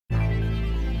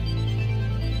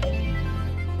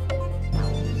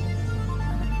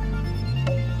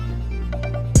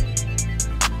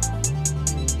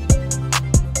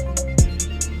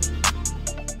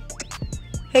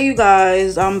Hey you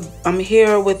guys, I'm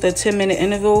here with a 10-minute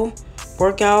interval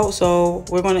workout. So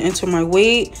we're going to enter my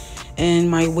weight,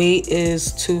 and my weight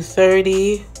is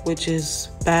 230, which is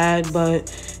bad,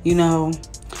 but you know,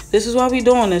 this is why we're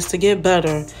doing this, to get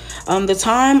better. The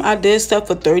time I did step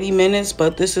for 30 minutes,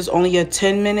 but this is only a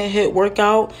 10-minute HIIT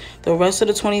workout. The rest of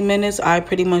the 20 minutes I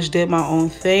pretty much did my own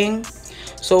thing.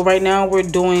 So right now we're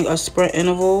doing a sprint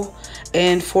interval,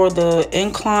 and for the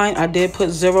incline I did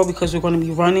put 0 because we're going to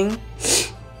be running.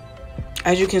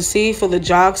 As you can see, for the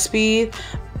jog speed,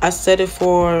 I set it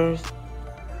for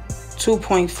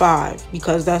 2.5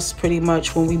 because that's pretty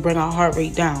much when we bring our heart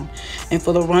rate down. And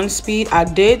for the run speed, I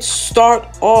did start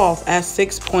off at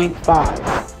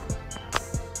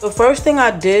 6.5. The first thing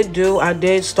I did do, I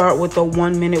did start with a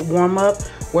 1-minute warm-up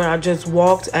where I just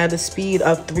walked at a speed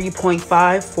of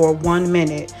 3.5 for 1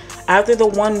 minute. After the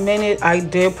 1 minute, I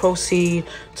did proceed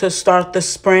to start the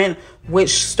sprint,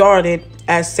 which started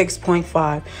at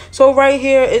 6.5. So right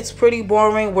here, it's pretty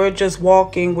boring. We're just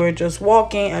walking.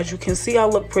 As you can see, I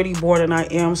look pretty bored, and I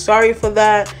am sorry for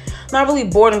that. Not really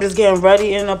bored, I'm just getting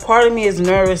ready, and a part of me is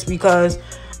nervous because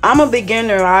I'm a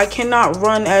beginner. I cannot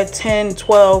run at 10,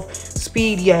 12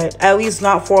 speed yet, at least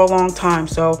not for a long time.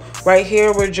 So right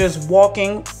here, we're just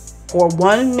walking for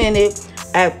 1 minute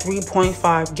at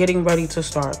 3.5, getting ready to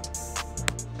start.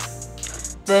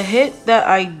 The HIIT that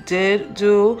I did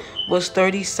do was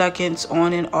 30 seconds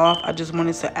on and off. I just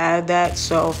wanted to add that.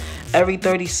 So every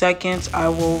 30 seconds I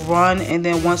will run, and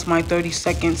then once my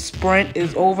 30-second sprint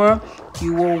is over,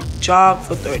 you will jog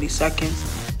for 30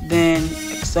 seconds, then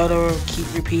etc.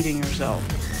 Keep repeating yourself.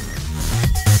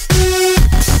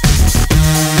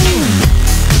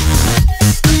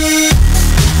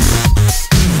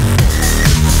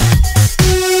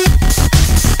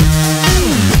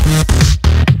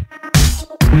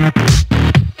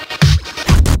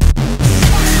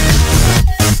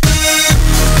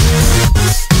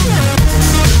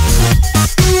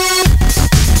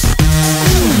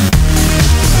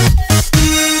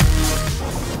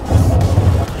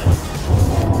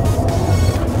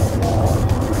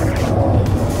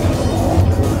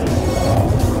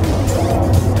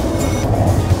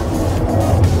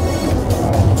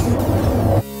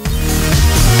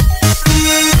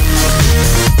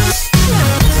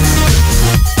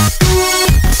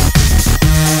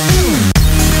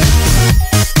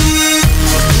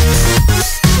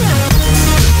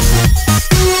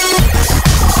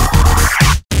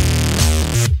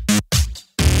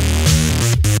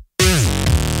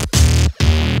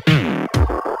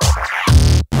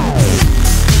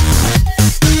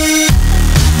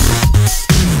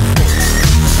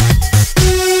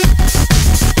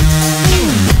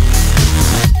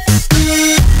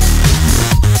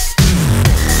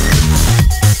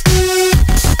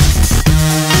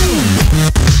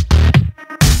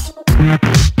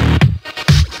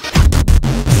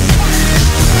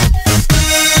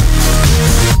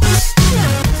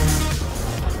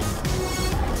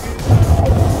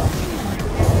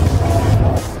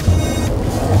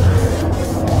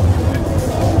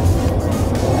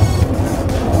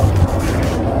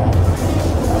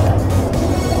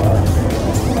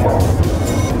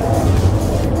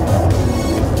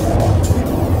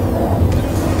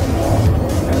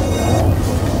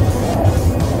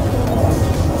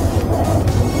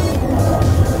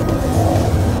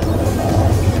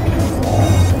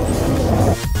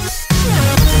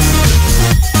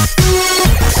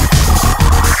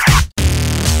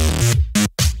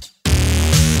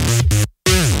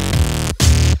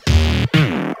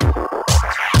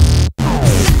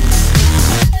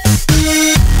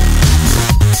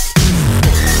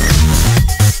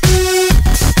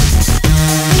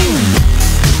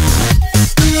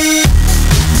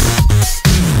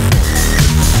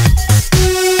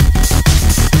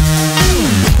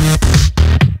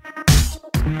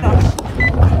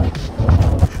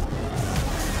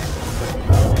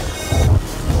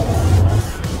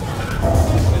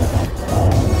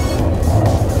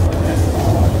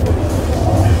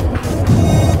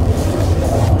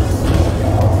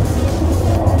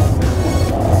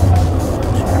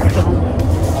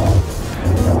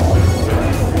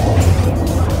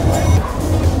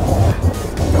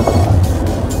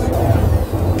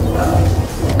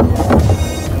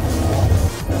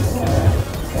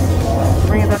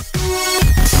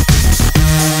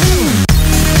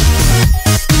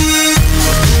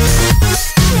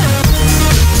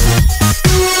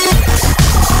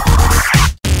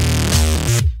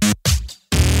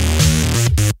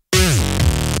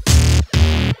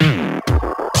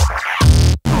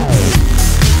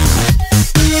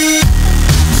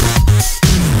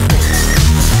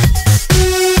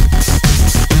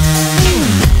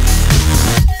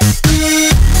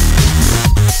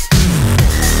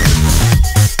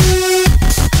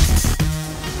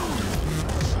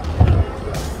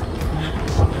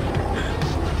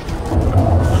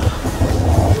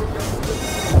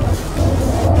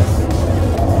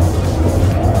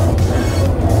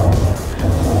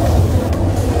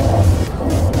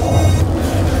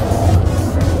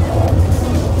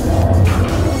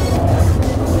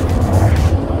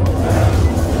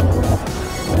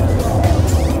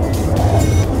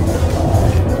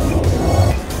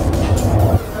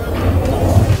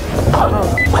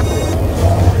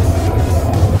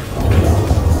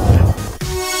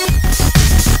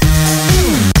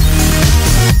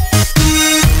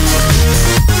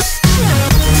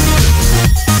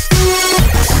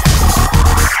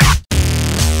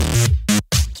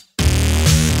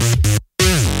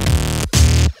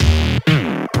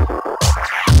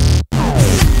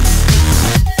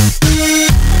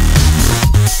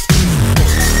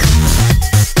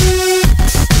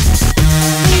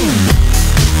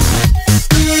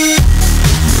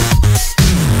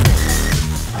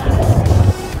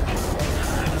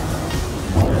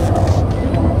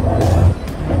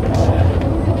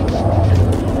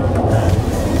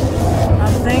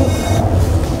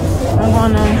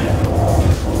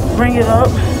 bring it up.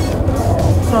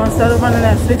 So instead of running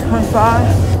at 6.5,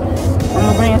 I'm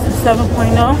gonna bring it to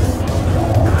 7.0.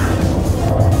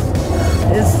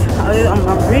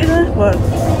 I'm breathing, but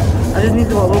I just need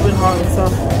to go a little bit harder. So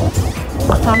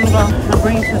it's time to go and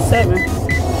bring it to 7.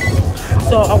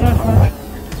 So I went from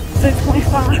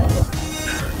 6.5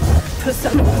 to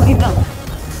 7.0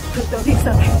 to 30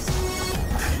 seconds.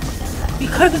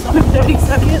 Because it's only 30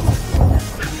 seconds,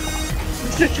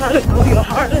 you should try to go your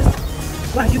hardest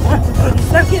while you want for 30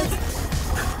 seconds.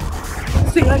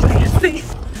 See, as you can see,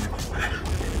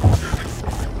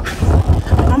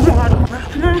 I'm more out of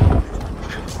breath now.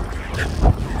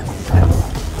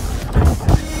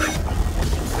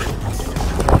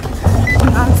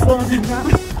 I'm slowing it down.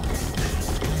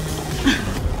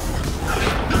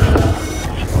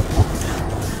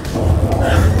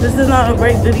 This is not a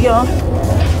great video.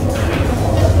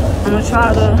 I'm gonna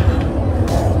try to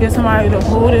get somebody to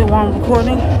hold it while I'm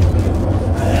recording.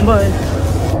 But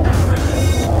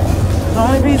the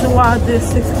only reason why I did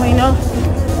 6.0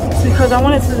 is because I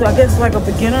wanted to, I guess, like a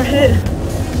beginner HIIT.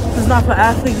 It's not for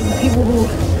athletes, it's people who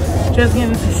just get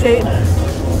into shape,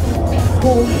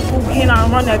 who cannot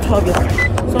run that target.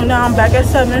 So now I'm back at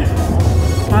 7.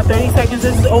 My 30 seconds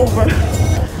is over.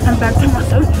 I'm back to my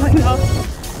 7.0.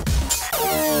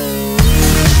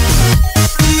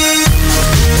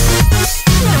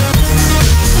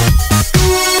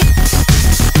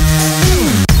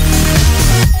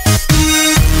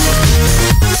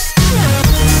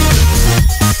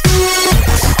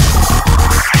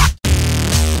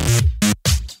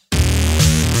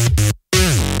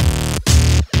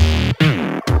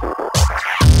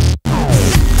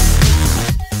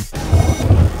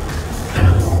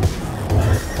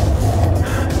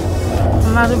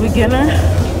 I'm not a beginner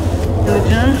in the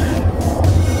gym.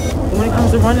 When it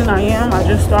comes to running, I am. I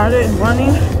just started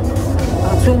running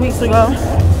 2 weeks ago.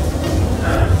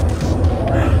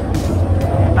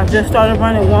 I just started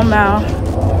running 1 mile,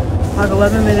 like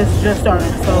 11 minutes just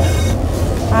starting. So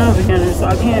I'm a beginner, so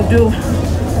I can't do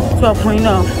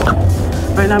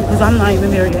 12.0 right now because I'm not even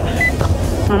there yet.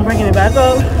 I'm bringing it back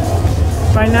up.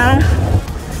 Right now,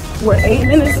 we're 8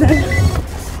 minutes in.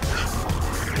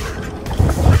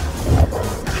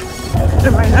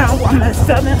 And right now, I'm at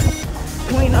 7.0.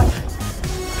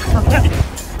 Okay.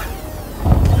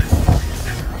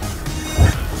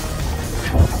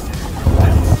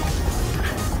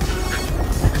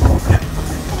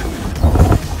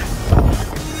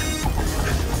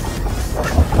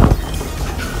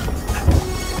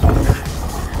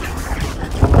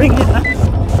 Bring it up.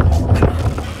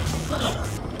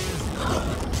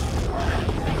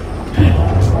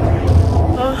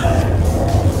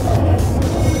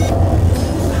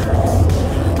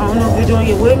 I don't know if you're doing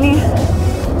it with me.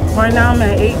 Right now I'm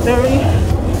at 8:30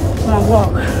 on my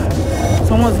walk.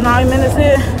 So once 9 minutes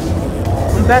hit,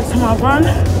 I'm back to my run.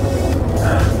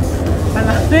 And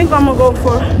I think I'm gonna go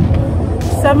for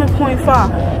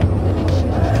 7.5.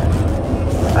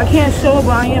 I can't show it,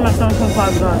 but I am at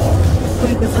 7.5, guys. So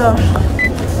you can tell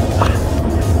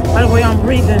by the way I'm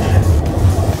breathing.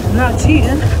 I'm not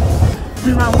cheating.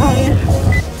 I'm not lying.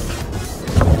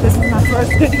 This is my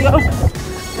first video,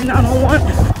 and I don't want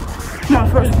my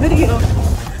first video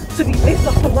to be based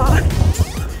off a lie.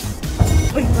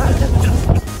 But you guys have to trust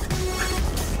me.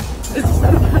 This is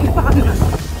 7.5 now.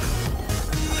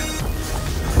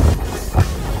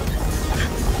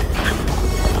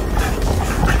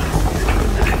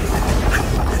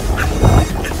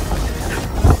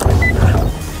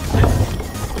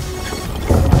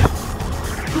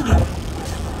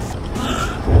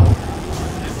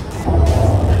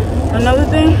 Another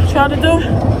thing, try to do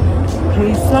when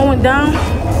you're slowing down,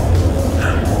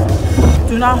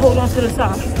 do not hold on to the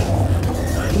sides.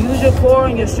 Use your core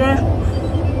and your strength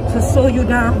to slow you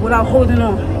down without holding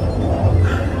on.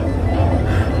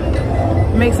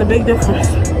 It makes a big difference.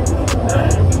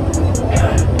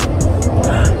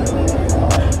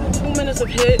 2 minutes of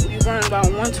HIIT, you run about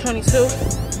 122.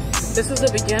 This is a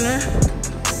beginner.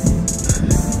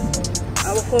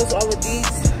 I will post all of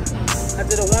these. I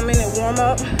did a 1 minute warm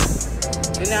up.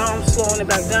 And now I'm slowing it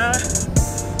back down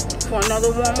for another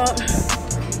warm-up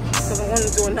because I'm going to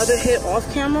do another HIIT off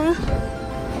camera.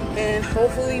 And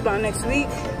hopefully by next week,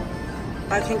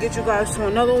 I can get you guys to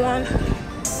another one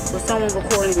with someone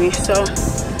recording me. So,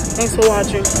 thanks for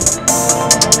watching.